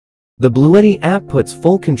The BLUETTI app puts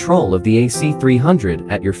full control of the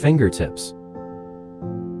AC300 at your fingertips.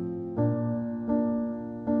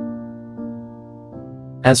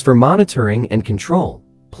 As for monitoring and control,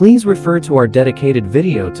 please refer to our dedicated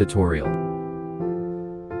video tutorial.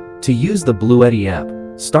 To use the BLUETTI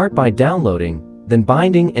app, start by downloading, then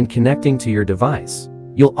binding and connecting to your device.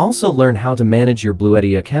 You'll also learn how to manage your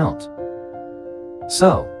BLUETTI account.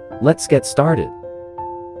 So, let's get started.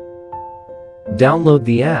 Download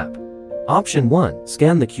the app. Option 1.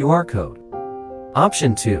 Scan the QR code.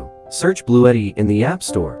 Option 2. Search BLUETTI in the App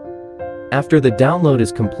Store. After the download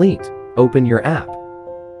is complete, open your app.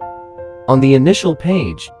 On the initial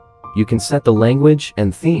page, you can set the language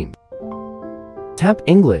and theme. Tap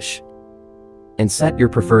English and set your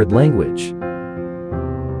preferred language.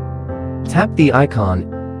 Tap the icon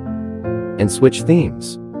and switch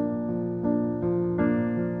themes.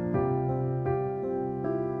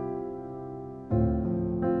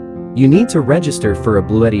 You need to register for a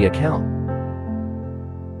BLUETTI account.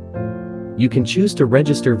 You can choose to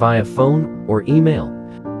register via phone or email.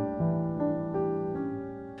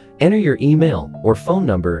 Enter your email or phone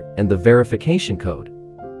number and the verification code.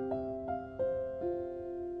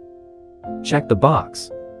 Check the box.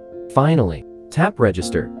 Finally, tap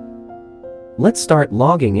Register. Let's start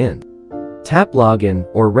logging in. Tap Login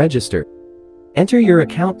or Register. Enter your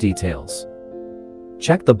account details.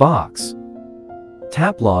 Check the box.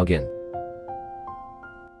 Tap Login.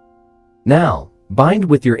 Now, bind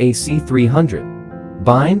with your AC300.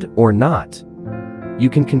 Bind or not. You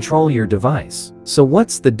can control your device. So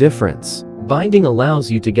what's the difference? Binding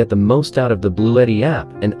allows you to get the most out of the BLUETTI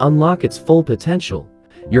app and unlock its full potential.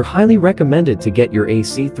 You're highly recommended to get your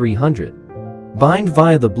AC300. Bind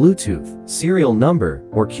via the Bluetooth, serial number,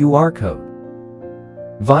 or QR code.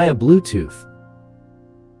 Via Bluetooth.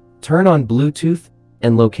 Turn on Bluetooth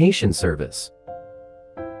and location service.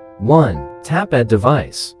 1. Tap Add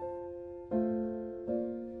Device.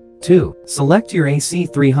 2. Select your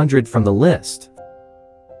AC300 from the list.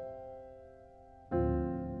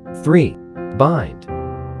 3. Bind.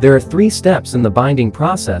 There are 3 steps in the binding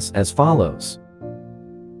process as follows.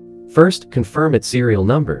 First, confirm its serial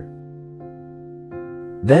number.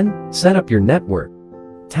 Then, set up your network.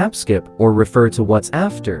 Tap Skip or refer to what's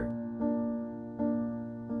after.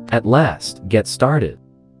 At last, get started.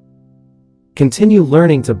 Continue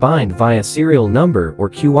learning to bind via serial number or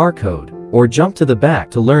QR code, or jump to the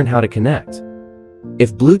back to learn how to connect.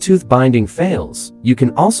 If Bluetooth binding fails, you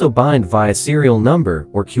can also bind via serial number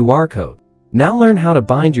or QR code. Now learn how to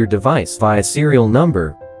bind your device via serial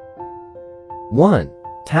number. 1.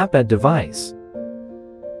 Tap Add Device.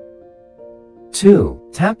 2.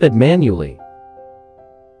 Tap Add manually.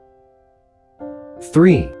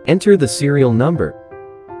 3. Enter the serial number.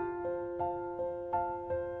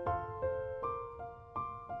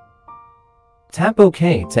 Tap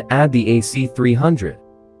OK to add the AC300.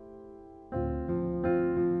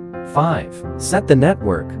 5. Set the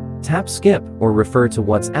network. Tap Skip or refer to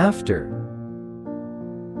what's after.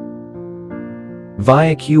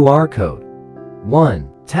 Via QR code. 1.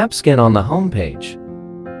 Tap Scan on the home page.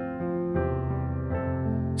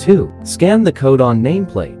 2. Scan the code on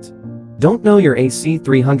nameplate. Don't know your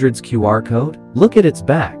AC300's QR code? Look at its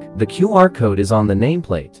back. The QR code is on the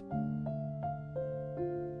nameplate.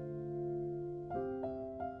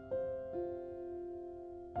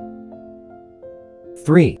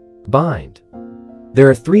 3. Bind. There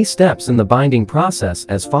are 3 steps in the binding process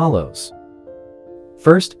as follows.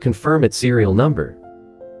 First, confirm its serial number.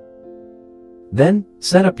 Then,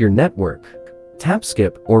 set up your network. Tap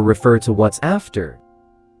Skip or refer to what's after.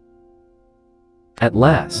 At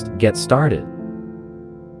last, get started.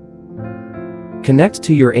 Connect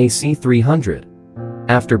to your AC300.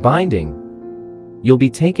 After binding, you'll be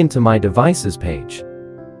taken to My Devices page.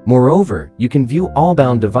 Moreover, you can view all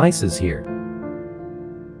bound devices here.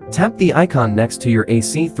 Tap the icon next to your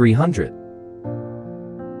AC300.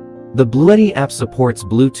 The BLUETTI app supports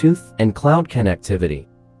Bluetooth and cloud connectivity.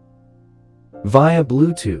 Via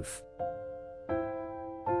Bluetooth.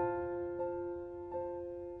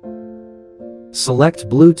 Select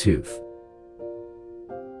Bluetooth.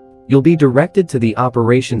 You'll be directed to the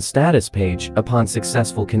operation status page upon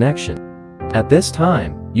successful connection. At this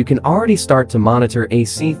time, you can already start to monitor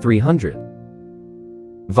AC300.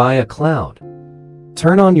 Via cloud.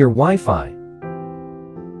 Turn on your Wi-Fi.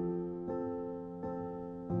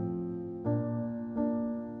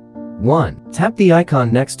 1. Tap the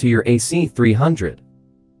icon next to your AC300.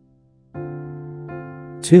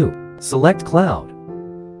 2. Select Cloud.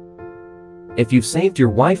 If you've saved your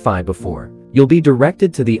Wi-Fi before, you'll be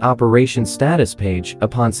directed to the operation status page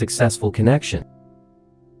upon successful connection.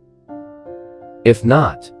 If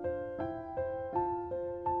not,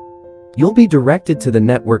 You'll be directed to the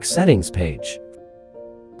network settings page.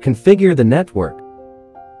 Configure the network.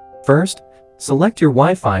 First, select your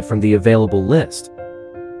Wi-Fi from the available list.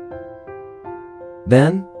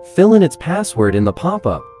 Then, fill in its password in the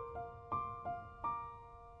pop-up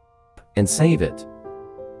and save it.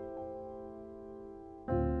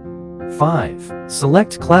 5.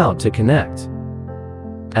 Select Cloud to connect.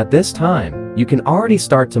 At this time, you can already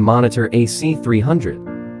start to monitor AC300.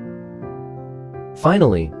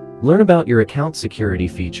 Finally, learn about your account security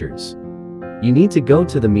features. You need to go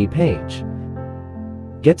to the Me page.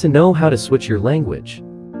 Get to know how to switch your language.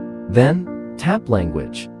 Then, tap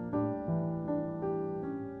Language.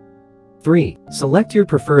 3. Select your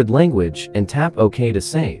preferred language and tap OK to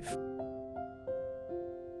save.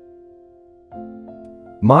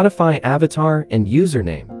 Modify avatar and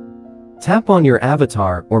username. Tap on your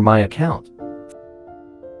avatar or My Account.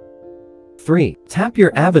 3. Tap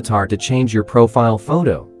your avatar to change your profile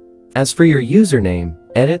photo. As for your username,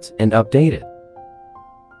 edit and update it.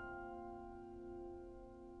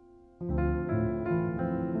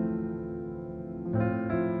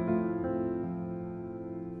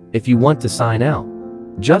 If you want to sign out,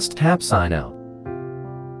 just tap Sign Out.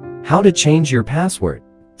 How to change your password?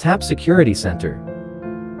 Tap Security Center.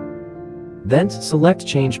 Then select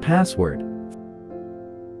Change Password.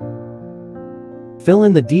 Fill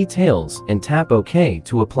in the details and tap OK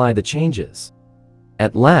to apply the changes.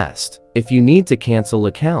 At last, if you need to cancel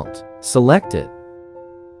account, select it.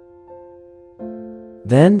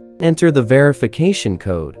 Then, enter the verification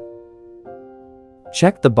code.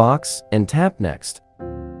 Check the box and tap Next.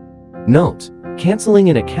 Note, canceling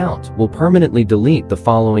an account will permanently delete the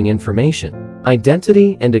following information: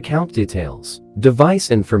 identity and account details, device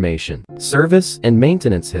information, service and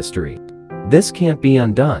maintenance history. This can't be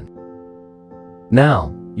undone.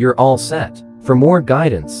 Now, you're all set. For more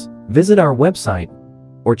guidance, visit our website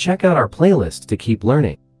or check out our playlist to keep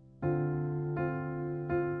learning.